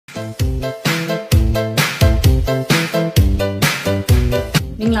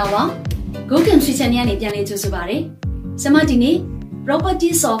Mingawa, go chemistry channel ni pian le chu su pare. Sama di ni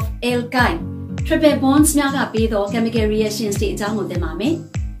properties of alkyne triple bonds nya ka pe do chemical reactions ti ajaung ko tin pa me.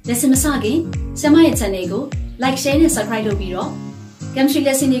 Lesson ma sa kin sama ye channel ko like share နဲ့ subscribe လုပ်ပြီးတော့ chemistry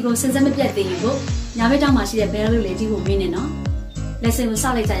lesson တွေကိုစစမပြတ်သိဖို့ညာဘက်တောင်မှာရှိတဲ့ bell လေးလေးကြည့်ဖို့မင်းနဲ့နော် lesson ကိုစ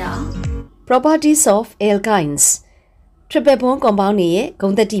လိုက်ကြရအောင် Properties of alkynes triple bond compound တွေရဲ့ဂု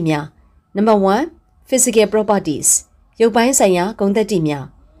ဏ်သတ္တိများ Number 1 physical properties ရုပ်ပိုင်းဆိုင်ရာဂုဏ်သတ္တိများ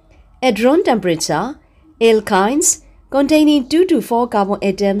At room temperature alkynes containing 2 to 4 carbon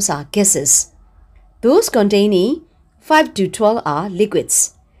atoms are gases. Those containing 5 to 12 are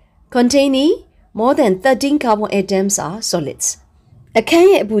liquids. Containing more than 13 carbon atoms are solids. အခန်း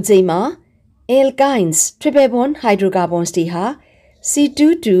ရဲ့အပူချိန်မှာ alkynes triple bond hydrocarbons တွေဟာ C2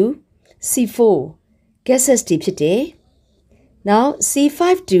 to C4 gases တွေဖြစ်တယ် Now C5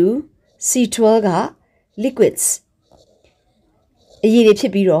 to C12 က liquids အရည်တွေဖြ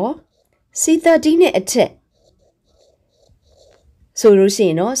စ်ပြီးတော့ C13 နဲ့အထက်ဆိုလို့ရှိရ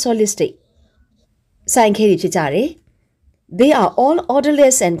င်တော့ solid state ဆိုင်ခဲတွေဖြစ်ကြတယ် They are all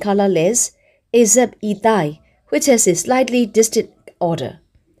odorless and colorless except ethyl which has a slightly distinct odor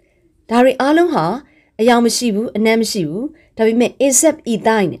ဒါတွေအားလုံးဟာအယောင်မရှိဘူးအနံ့မရှိဘူးဒါပေမဲ့ except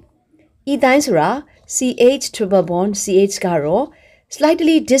ethyl နဲ့ ethyl ဆိုတာ CH triple bond CH ကတော့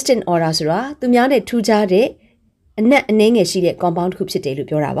slightly distant odor ဆိုတာသူများနဲ့ထူးခြားတဲ့အနက်အနှဲငယ်ရှိတဲ့ compound တစ်ခုဖြစ်တယ်လို့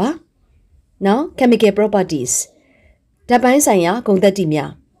ပြောတာပါ Now chemical properties ဓာတ်ပိုင်းဆိုင်ရာဂုဏ်သတ္တိ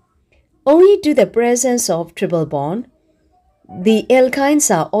များ Only due to the presence of triple bond the alkynes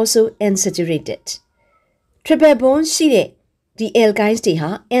are also unsaturated triple bond ရှိတဲ့ဒီ alkynes တွေဟာ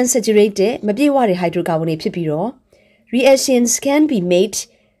unsaturated မပြည့်ဝတဲ့ hydrocarbon တွေဖြစ်ပြီးတော့ reactions can be made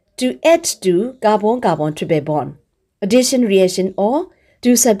to add to carbon-carbon triple bond addition reaction or to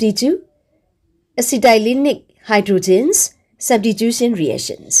substitute acetylenic hydrogens substitution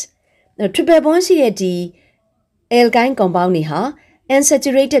reactions Now triple bond ရှိတဲ့ဒီ alkyne compound တွေဟာ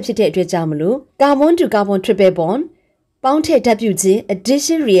unsaturated ဖြစ်တဲ့အတွက်ကြောင့်မလို့ carbon to carbon triple bond ပေါင်းထည့်ဓာတ်ပြုခြင်း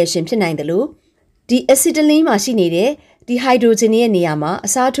addition reaction ဖြစ်နိုင်တယ်လို့ဒီ acetylene မှာရှိနေတဲ့ဒီ hydrogen ရဲ့နေရာမှာအ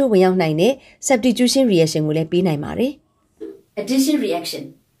စားထိုးဝင်ရောက်နိုင်တဲ့ substitution reaction ကိုလည်းပေးနိုင်ပါတယ် addition reaction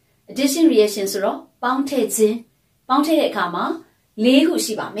ဆိုတော့ပေါင်းထည့်ခြင်းပေါင်းထည့်တဲ့အခါမှာ၄ခု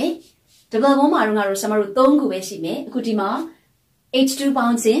ရှိပါမယ် double bond မှာတော့ဆရာမတို့၃ခုပဲရှိမယ်အခုဒီမှာ H2 ပေါ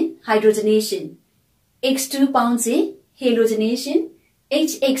င်းခြင်း hydrogenation X2 ပေါင်းခြင်း halogenation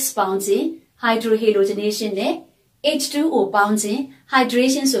HX ပေါင်းခြင်း hydrohalogenation နဲ့ H2O ပေါင်းခြင်း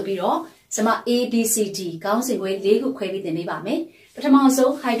hydration ဆိုပြီးတော့ဆရာမ A B C D ခေါင်းစဉ်ခွဲ၄ခုခွဲပြီးသင်ပေးပါမယ်ပထမ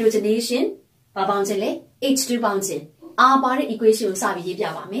ဆုံး hydrogenation ဘာပေါင်းခြင်းလဲ H2 ပေါင်းခြင်း R ပါတဲ့ equation ကိုစပြီးရေးပြ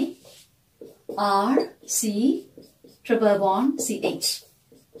ပါမယ် R C triple bond CH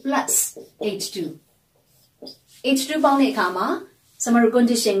plus H2 H2 ပေါင်းတဲ့အခါမှာဆရာမတို့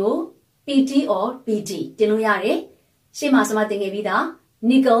condition ကို PT or PT တင်လို့ရတယ်ရှေ့မှာဆရာမသင်ခဲ့ပြီးသား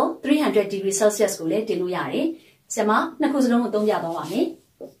nickel 300 degree Celsius ကိုလည်းတင်လို့ရတယ်ဆရာမနှစ်ခုစလုံးကိုသုံးပြသွားပါမယ်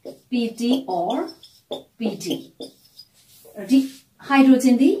PT or PT ဒီ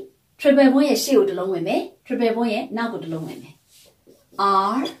hydrogen ဒီ triple bond ရဲ့ရှေ့ကိုတစ်လုံးဝင်မယ် triple bond ရဲ့နောက်ကိုတစ်လုံးဝင်မယ်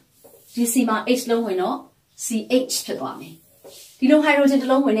R ဒီ C မှာ H လုံးဝင်တော့ CH ဖြစ်သွားမယ်ဒီလို hydrogen တစ်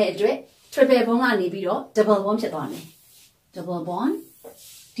လုံးဝင်တဲ့အတွက် triple bond ကနေပြီးတော့ double bond ဖြစ်သွားမယ် double bond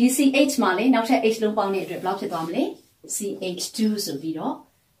ဒီ CH မှာလည်းနောက်ထပ် H လုံးပေါင်းတဲ့အတွက်ဘယ်လောက်ဖြစ်သွားမလဲ CH2 ဆိုပြီးတော့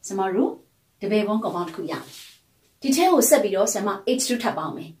ဆရာမတို့ double bond compound တစ်ခုရမယ်ဒီထဲကိုဆက်ပြီးတော့ဆရာမ H2 ထပ်ပေါ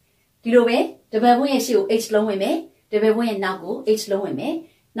င်းမယ်ဒီလိုပဲ double bond ရဲ့ရှေ့ကို H လုံးဝင်မယ် double bond ရဲ့နောက်ကို H လုံးဝင်မယ်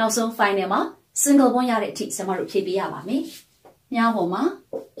နောက်ဆုံး final မှာ single bond ရတဲ့အထိဆရာမတို့ဖြည့်ပေးရပါမယ်မြားပေါ်မှာ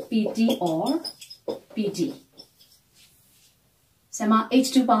PT or PT ဆရာမ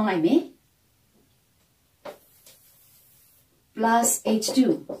H2 ပေါင်းလိုက်မယ် plus H2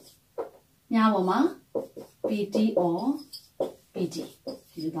 မြားပေါ်မှာ PT or PT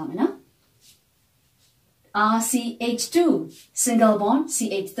ဒီလိုပါမယ်နော် RCH2 single bond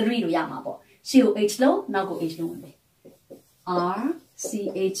CH3 လို့ရမှာပေါ့ရှေ့ကို H လုံးနောက်ကို H လုံးဝင်မယ်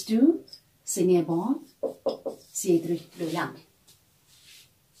RCH2 single bond CH3 လို့ရမယ်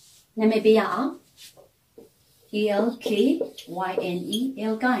နာမည်ပေးရအောင် ALKYNE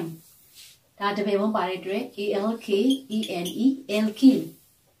alkyne ဒါတပည့်ဝင်ပါတဲ့အတွက် ALKENE alkyne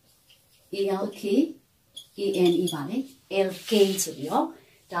ALKENE ပါလေ alkane ဆိုပြီးတော့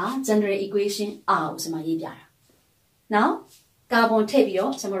ဒါ general equation R ကိုကျွန်မရေးပြတာ now carbon ထည့်ပြီး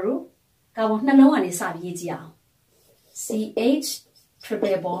တော့ကျွန်တော်တို့ carbon နှလုံးကနေစပြီးရေးကြည့်အောင် CH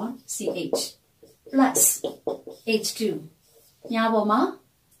triple bond CH plus H2 ညာပေါ်မှာ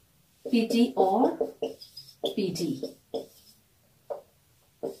PT or PT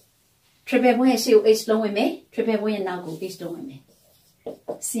triple bond ရဲ့ရှေ့ကို H လုံးဝင်မယ် triple bond ရဲ့နောက်ကို H လုံးဝင်မယ်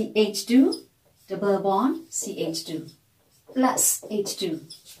CH2 double bond CH2 plus H2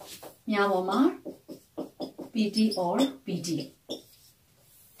 များပေါ်မှာ PT or PT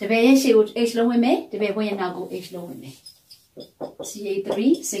တပည့်ရဲ့ရှေ့ကို H လုံးဝင်မယ်တပည့်ဘွဲ့ရဲ့နောက်ကို H လုံးဝင်မယ် CH3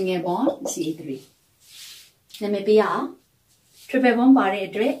 single bond CH3 နာမည်ပေးရအောင် triple bond ပါတဲ့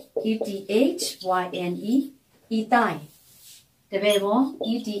အတွက် ETH YNE ethyl တပည့်ပေါ်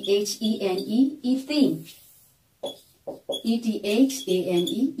ETHENE ethene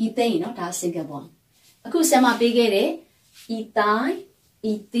ETHANE ethane เนาะဒါ single bond အခုဆရာမပေးခဲ့တဲ့ ethyl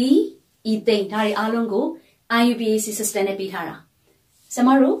ethene ethane ဒါတွေအားလုံးကို IUPAC system နဲ့ပေးထားတာဆရာမ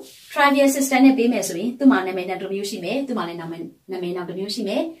တို့ trivial system နဲ့ပေးမယ်ဆိုရင်သူ့မှာနာမည်နောက်တစ်မျိုးရှိမယ်သူ့မှာလည်းနာမည်နောက်တစ်မျိုးရှိမ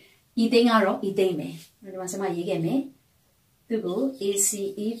ယ် ethane ကတော့ ethane ပဲဒီမှာဆရာမရေးခဲ့မယ်သူ့ကို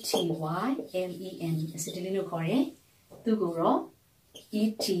ACETYLEN acetylene လို့ခေါ်တယ်သူ့ကိုတော့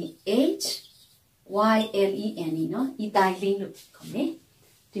ETHYLENE เนาะ ethylene လို့ခေါ်မယ်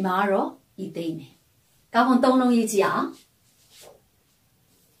ဒီမှာကတော့ ethane ပဲကာဗွန်၃လုံးရေးကြည့်အောင်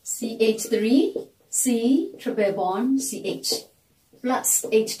CH3 C triple bond CH plus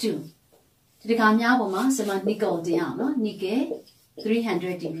H2 ဒီတခါများပေါ်မှာဆရာမ nickel တင်အောင်เนาะ nickel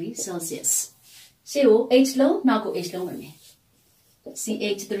 300 degree Celsius ရှေ့ကို H လုံးနောက်ကို H လုံးဝင်မယ်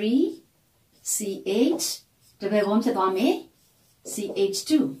CH3 CH double bond ဖြစ်သွားမယ်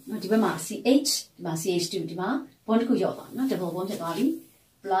CH2 เนาะဒီဘက်မှာ CH ဒီမှာ CH2 ဒီမှာ bond တစ်ခုရော့သွားเนาะ double bond ဖြစ်သွားပြီ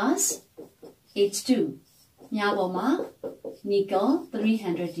plus H2 များပေါ်မှာ nickel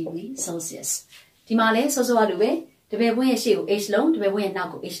 300 degree Celsius ဒီမှာလဲစောစောရလိုပဲတပည့်ဘွဲ့ရဲ့ရှေ့ကို H လုံးတပည့်ဘွဲ့ရဲ့နော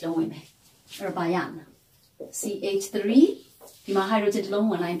က်ကို H လုံးဝင်မယ်အဲ့တော့ပါရမလား CH3 ဒီမှာ hydrogen တစ်လုံး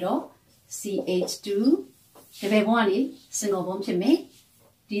ဝင်လိုက်တော့ CH2 တပည့်ဘွဲ့ကနေ single bond ဖြစ်မယ်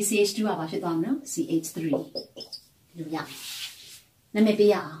ဒီ CH2 ကဘာဖြစ်သွားမလဲ CH3 လို့ရမယ်နာမည်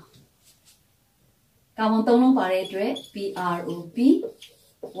ပေးရအောင်ကာဗွန်၃လုံးပါတဲ့အတွက် PROP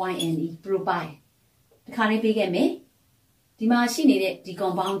YNE propyl တခါလေးပေးခဲ့မယ်ဒီမှာရှိနေတဲ့ဒီ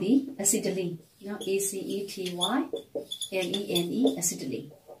compound ဒီ acetylene เนาะ ACETYLENE acetylene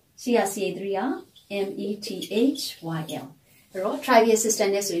ရှိရ CA3 က METHYL အဲ့တော့ trivial system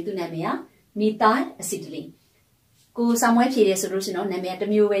နဲ့ဆိုရင်သူ့နာမည်က methyl acetylene ကိုစာမွဲဖြေတယ်ဆိုလို့ရှိရင်တော့နာမည်တ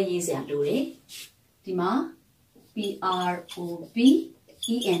စ်မျိုးပဲရေးစရာလိုတယ်ဒီမှာ PROPENE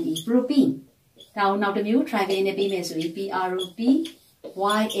propene ဒါအောင်နောက်တစ်မျိုး trivial နဲ့ပြီးမယ်ဆိုရင်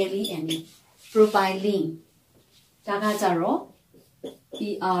PROPYLENE propylene ဒါကကြတော့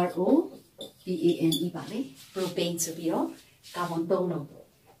PROPANE ပါလေ propane ဆိုပြီးတော့ကာဗွန်၃လုံး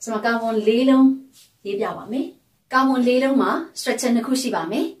ဆိုတော့ကာဗွန်၄လုံးရေးပြပါမယ်ကာဗွန်၄လုံးမှာ structure နှစ်ခုရှိပါ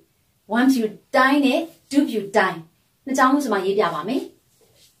မယ် 1 butene နဲ့ 2 butene နှစ်ကြောင်းလုံးဆိုမှရေးပြပါမယ်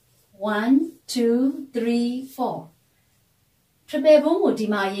1 2 3 4 triple bond ကိုဒီ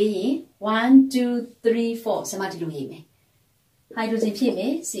မှာရေးရင်1 2 3 4ဆိုမှဒီလိုရေးမယ် hydrogen ဖြစ်မ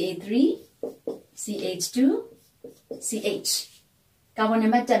ယ် CH3 CH2 CH ကာဗွန်နံ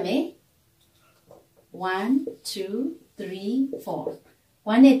ပါတ်တက်မယ်1 2 3 4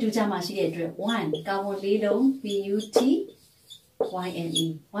 1နဲ့2ကြားမှာရှိတဲ့အတွက်1ကာဗွန်၄လုံး BUTYNE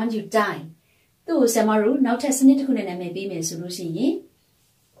 1 butene သူ့ကိုဆရာမတို့နောက်ထပ်စနစ်တစ်ခုနဲ့နာမည်ပေးမယ်ဆိုလို့ရှိရင်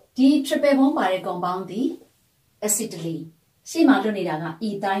ဒီ triple bond ပါတဲ့ compound ဒီ acetylene ရှေ့မှာလွတ်နေတာက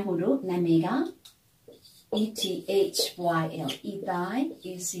ethyl မို့လို့နာမည်က ETHYL ethyl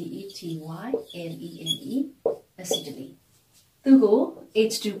ACETYLENE acetylene သူ့ကို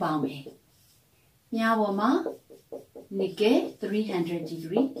H2 ပေါင်းမယ်မြားပေါ်မှာ nickel 300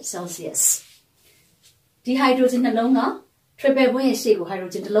 degree Celsius ဒီ hydrogen နှလုံးက triple bond ရဲ့ရှေ့ကို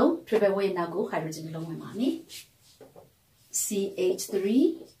hydrogen တစ်လုံး triple bond ရဲ့နောက်ကို hydrogen တစ်လုံးဝင်ပါမယ် CH3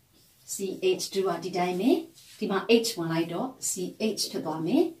 CH2 ကဒီတိုင်းပဲဒီမှာ H ဝင်လိုက်တော့ CH ဖြစ်သွားမ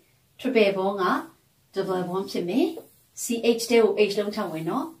ယ် triple bond က double bond ဖြစ်မယ် CH တဲ့ကို H လုံးထပ်ဝင်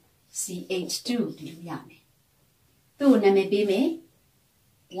တော့ CH2 ဒီလိုရမယ်သူ့ကိုနာမည်ပေးမယ်1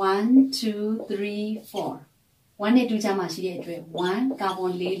 2 3 4 1နဲ့2ကြားမှာရှိတဲ့အတွက်1ကာဗွ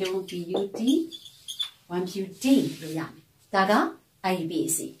န်၄လုံး BUT 1 butane လို့ရမယ်ဒါက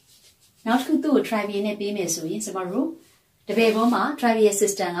IUPAC နောက်တစ်ခုသူ့ကို trivial နဲ့ပေးမယ်ဆိုရင်ကျွန်တော်တို့တပည့်ပေါ်မှာ trivial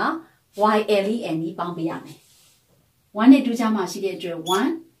system က YLENE ပေါင်းပေးရမယ်1နဲ့2ကြားမှာရှိတဲ့အတွက်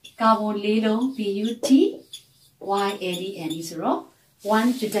1ကာဗွန်၄လုံး BUT YLENE ဆိုတော့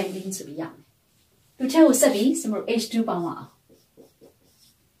1 butane ဆိုပြီးရမယ်သူထက်ကိုဆက်ပြီးကျွန်တော် H2 ပေါင်းအောင်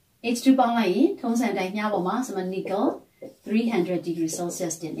H2 ပေါင်းလိုက်ရင်ထုံးစံတိုင်းမြားပေါ်မှာကျွန်တော် nickel 300 degree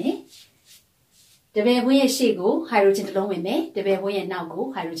Celsius တင်နေတပည့်ဘွဲ့ရဲ့ရှေ့ကို hydrogen တစ်လုံးဝင်မယ်တပည့်ဘွဲ့ရဲ့နောက်ကို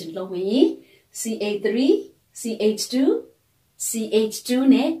hydrogen တစ်လုံးဝင်ရင် CH3 CH2 CH2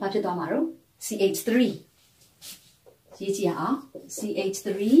 နဲ့ဘာဖြစ်သွားမှာတော့ CH3 ရေးကြည့်အောင် CH3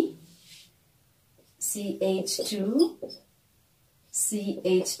 CH2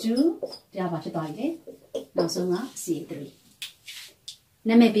 CH2 ဒါပါဖြစ်သွားပြီလေနောက်ဆုံးက CH3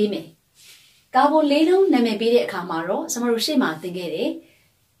 နာမည်ပေးမယ်ကာဗွန်၄လုံးနာမည်ပေးတဲ့အခါမှာတော့ကျွန်တော်တို့ရှေ့မှာသင်ခဲ့တယ်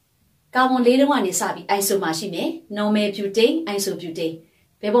ကာဗွန်၄လုံးကနေစပြီး iso မှာရှိမယ် normal butane isobutane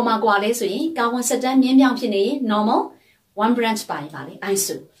ဘယ်ပေါ်မှာကွာလဲဆိုရင်ကာဗွန်ဆက်တန်းမြင်းမြောင်ဖြစ်နေရင် normal one branch ပါရင်ပါလေ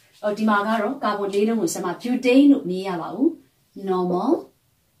iso ဒီမှာကတော့ကာဗွန်၄လုံးကိုဆက်မှာ butane လို့မြင်ရပါဘူး normal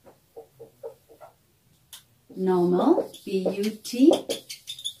BUTANE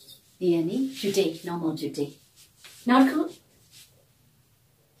butane normal butane နောက်တစ်ခု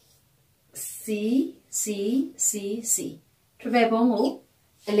C triple bond ကို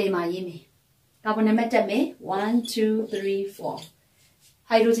အလေမှာရေးမယ်ကာဗွန်နံပါတ်တက်မယ်1 2 3 4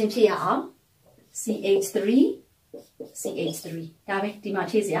 hydrogen ဖြစ်ရအောင် CH3 ဒါပဲဒီမှာ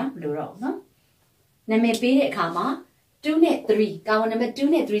ဖြည့်စရာမလိုတော့ဘူးเนาะနာမည်ပေးတဲ့အခါမှာ2နဲ့3ကာဗွန်နံပါတ်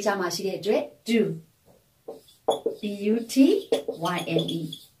2နဲ့3ကြားမှာရှိတဲ့အတွက်2 BUTYNE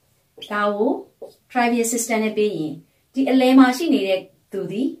ဒါကို trivial system နဲ့ပေးရင်ဒီအလဲမှာရှိနေတဲ့သူ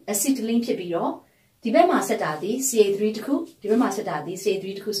ဒီ acetylene ဖြစ်ပြီးတော့ဒီဘက်မှာဆက်တာဒီ CH3 တခုဒီဘက်မှာဆက်တာဒီ CH3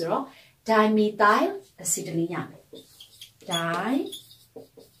 တခုဆိုတော့ dimethyl acetylene ရမယ်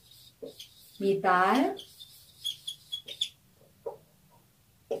dimethyl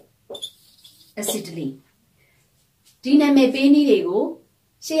acetylene ဒီနာမည်ပေးနည်းတွေကို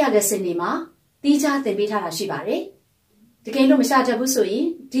ရှေ့ရတဲ့စင်တွေမှာတီးခြားသင်ပေးထားတာရှိပါတယ်တကယ်လို့မရှာတတ်ဘူးဆိုရင်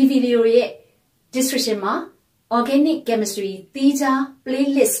ဒီဗီဒီယိုရဲ့ description မှာ organic chemistry တီးခြား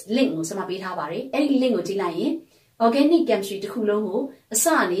playlist link ကိုဆက်မပေးထားပါတယ်အဲ့ဒီ link ကိုကြည့်လိုက်ရင် organic chemistry တစ်ခုလုံးကိုအစ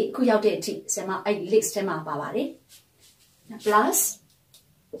အနေအခုရောက်တဲ့အထိဆက်မအဲ့ဒီ list ထဲမှာပါပါတယ် plus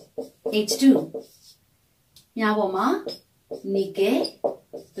H2 ညာပေါ်မှာ nickel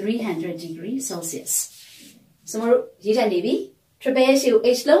 300 degree Celsius စမတို့ရေးထက်နေပြီ tripleရှိကို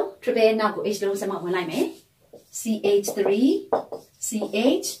H လုံး triple နောက်ကို H လုံးဆက်မဝင်လိုက်မယ် CH3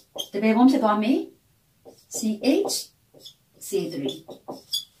 CH တပည့်ဘုံဖြစ်သွားမယ်CH C3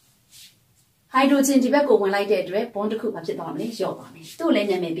 hydrogen ဒီဘက်ကိုဝင်လိုက်တဲ့အတွက် bond တစ်ခုဘာဖြစ်သွားမလဲလျော့ပါမယ်သူ့လည်း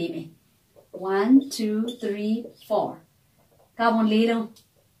နာမည်ပေးမယ်1 2 3 4ကာဗွန်၄လုံး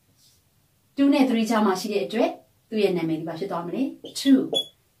2နဲ့3ကြားမှာရှိတဲ့အတွက်သူ့ရဲ့နာမည်ဒီဘာဖြစ်သွားမလဲ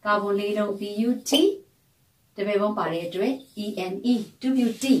2ကာဗွန်၄လုံး BUT တပည့်ဘုံပါတဲ့အတွက် ENE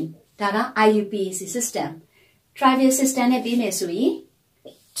 2butene ဒါက IUPAC system trivial system နဲ့ပြီးမယ်ဆိုရင်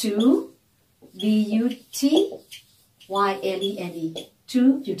2 BUTYLENE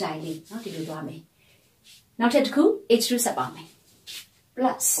 2 butylene เนาะဒီလိုသွားမယ်နောက်ထပ်တစ်ခု H2 ဆက်ပါမယ်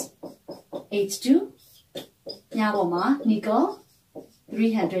plus H2 ညာပေါ်မှာ nickel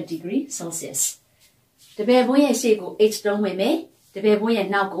 300 degree Celsius တပည့်ဘုံရဲ့ရှေ့ကို H လုံးဝင်မယ်တပည့်ဘုံရဲ့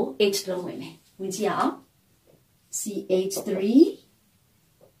နောက်ကို H လုံးဝင်မယ်ဝင်ကြည့်အောင် CH3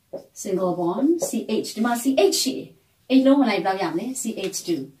 single bond CH ဒီမှာ CH ရှိတယ် H လုံးဝင်လိုက်တော့ရမယ် CH2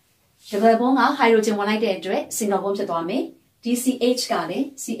 double bond က hydrogen ဝင်လိုက်တဲ့အတွက် single bond ဖြစ်သွားမယ်ဒီ CH ကလည်း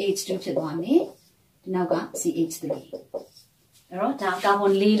CH2 ဖြစ်သွားမယ်ဒီနောက်က CH3 အဲ့တော့ဒါကာဗွ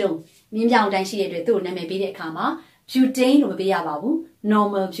န်၄လုံးမြင်းပြောင်တိုင်းရှိတဲ့အတွက်သူ့ကိုနာမည်ပေးတဲ့အခါမှာ butane လို့မပေးရပါဘူး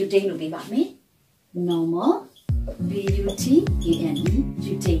normal butane လို့ပေးပါမယ် normal BUTANE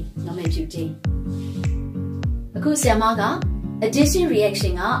butane normal butane အခုဆရာမက addition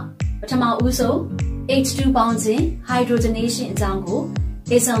reaction ကပထမဦးဆုံး H2 ပေါင်းခြင်း hydrogenation အကြောင်းကို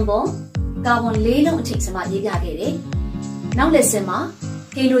example ကာဗွန်၄လုံးအထိဆရာမရေးပြခဲ့တယ်နောက် lesson မှာ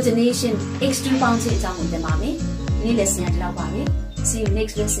halogenation H2 ပေါင်းခြင်းအကြောင်းကိုသင်ပါမယ်ဒီ lesson ကဒီလောက်ပါပဲ see you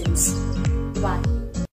next lessons bye